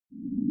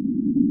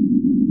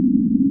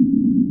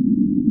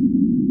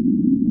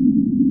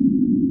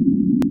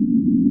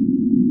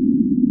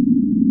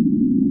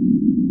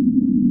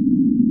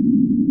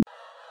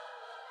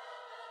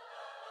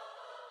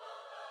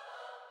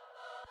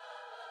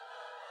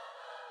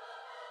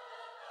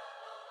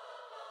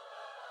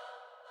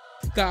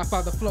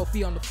Godfather flow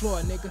fee on the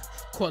floor, nigga.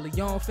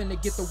 Corleone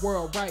finna get the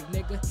world right,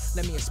 nigga.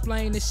 Let me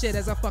explain this shit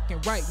as I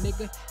fucking write,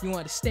 nigga. You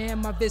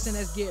understand my vision,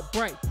 let's get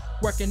bright.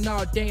 Working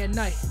all day and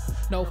night,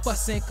 no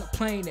fussing,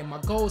 complaining. My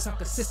goals I'm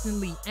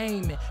consistently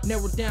aiming.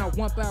 Narrow down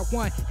one by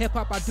one. Hip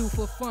hop I do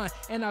for fun,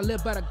 and I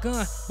live by the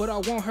gun, but I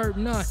won't hurt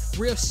none.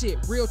 Real shit,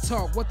 real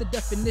talk. What the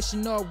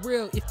definition of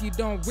real? If you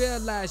don't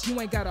realize, you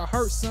ain't gotta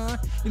hurt, son.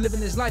 You living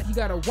this life, you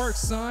gotta work,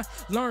 son.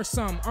 Learn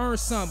some, earn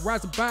some,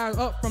 rise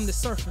up from the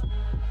surface.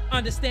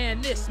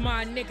 Understand this,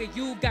 my nigga,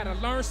 you gotta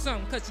learn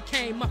something, cause you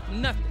came up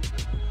from nothing.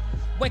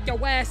 Wake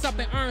your ass up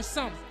and earn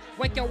something.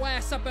 Wake your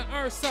ass up and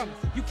earn something.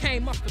 You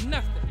came up from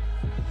nothing.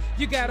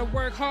 You gotta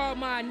work hard,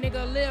 my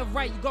nigga. Live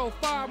right, you go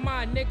far,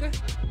 my nigga.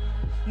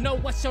 Know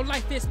what your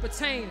life is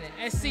pertaining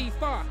and see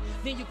far.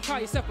 Then you call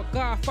yourself a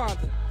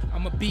godfather.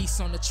 I'm a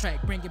beast on the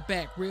track, bring it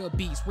back. Real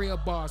beats, real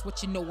bars,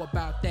 what you know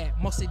about that?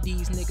 Most of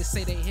these niggas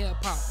say they hip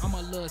hop, I'm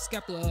a little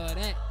skeptical of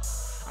that.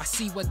 I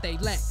see what they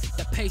lack,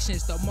 the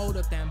patience, the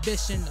motive, the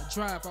ambition, the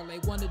drive. All they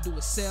wanna do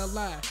is sell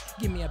live,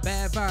 give me a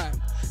bad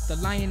vibe. The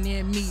lion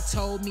in me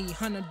told me,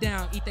 hunt them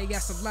down, eat they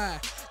ass alive.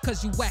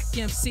 Cause you whack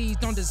MCs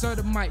don't deserve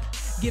the mic.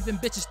 Giving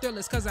bitches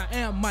thrillers cause I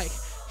am Mike.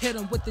 Hit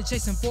them with the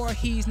Jason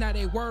Voorhees, now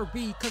they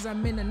worry. Cause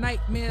I'm in the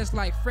nightmares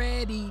like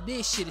Freddy,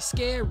 this shit is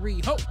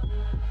scary. Ho!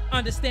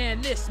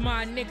 Understand this,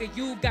 my nigga,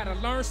 you gotta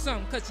learn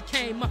something, cause you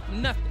came up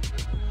from nothing.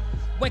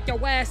 Wake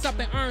your ass up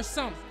and earn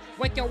something.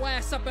 Wake your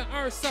ass up and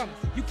earn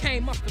something. You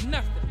came up from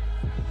nothing.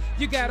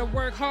 You gotta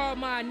work hard,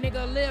 my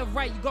nigga. Live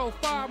right, you go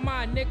far,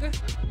 my nigga.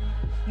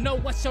 Know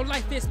what your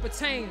life is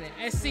pertaining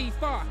and see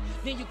far.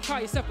 Then you call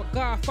yourself a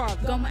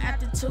godfather. Going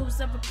after tubes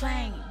of a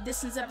plane,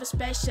 distance of a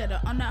space shuttle,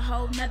 on a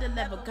whole nother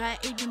level.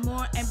 Got even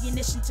more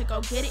ammunition to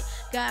go get it.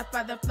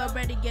 Godfather flow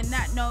ready and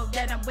not know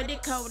that I'm with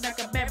it. Cold like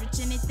a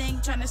beverage, anything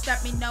tryna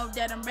stop me know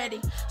that I'm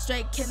ready.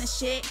 Straight killing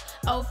shit,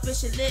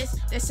 official list.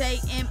 They say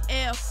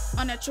ML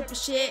on that triple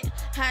shit.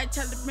 High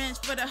tolerance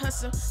for the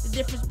hustle. The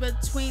difference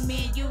between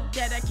me and you,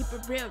 that I keep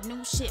it real.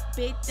 New shit,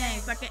 big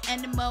things, like an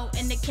animal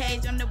in the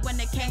cage. I'm the one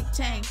that can't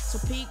change. So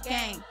peak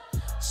game,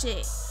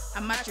 shit,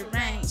 I'm out your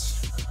range.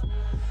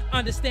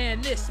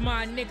 Understand this,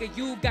 my nigga,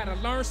 you gotta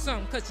learn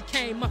something, cause you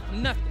came up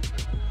from nothing.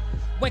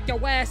 Wake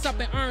your ass up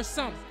and earn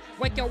something.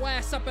 Wake your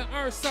ass up and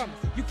earn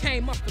something. You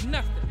came up from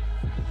nothing.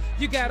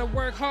 You gotta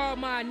work hard,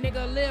 my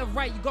nigga. Live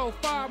right, you go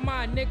far,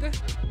 my nigga.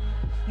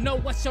 Know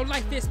what your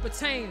life is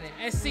pertaining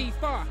and see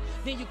far.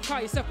 Then you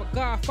call yourself a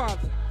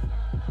godfather.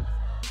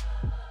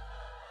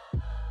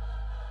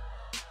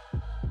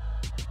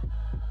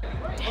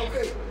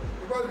 Okay.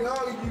 Brother,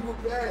 how you whoop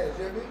your ass,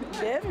 you know what I mean?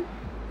 Devin.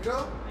 You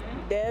know?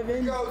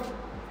 Devin. Because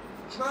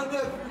my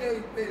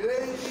nephew, they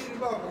lazy as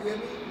mother, you know what I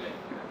mean?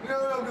 You know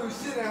what I'm doing?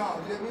 Sit in the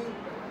house, you know what I mean?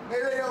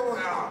 They don't want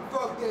to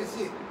fuck that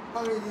shit.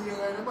 How many of you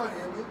got the money,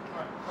 you know what I mean?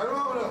 I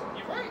don't want to.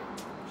 You're right.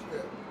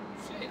 Shit.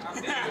 Shit, I'm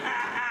good.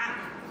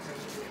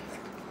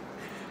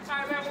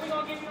 Alright, man, we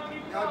gonna give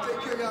you Y'all take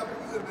care of y'all. Be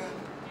good, man.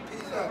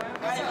 Peace out.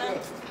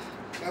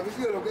 Y'all be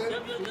good, okay?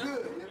 Be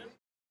good.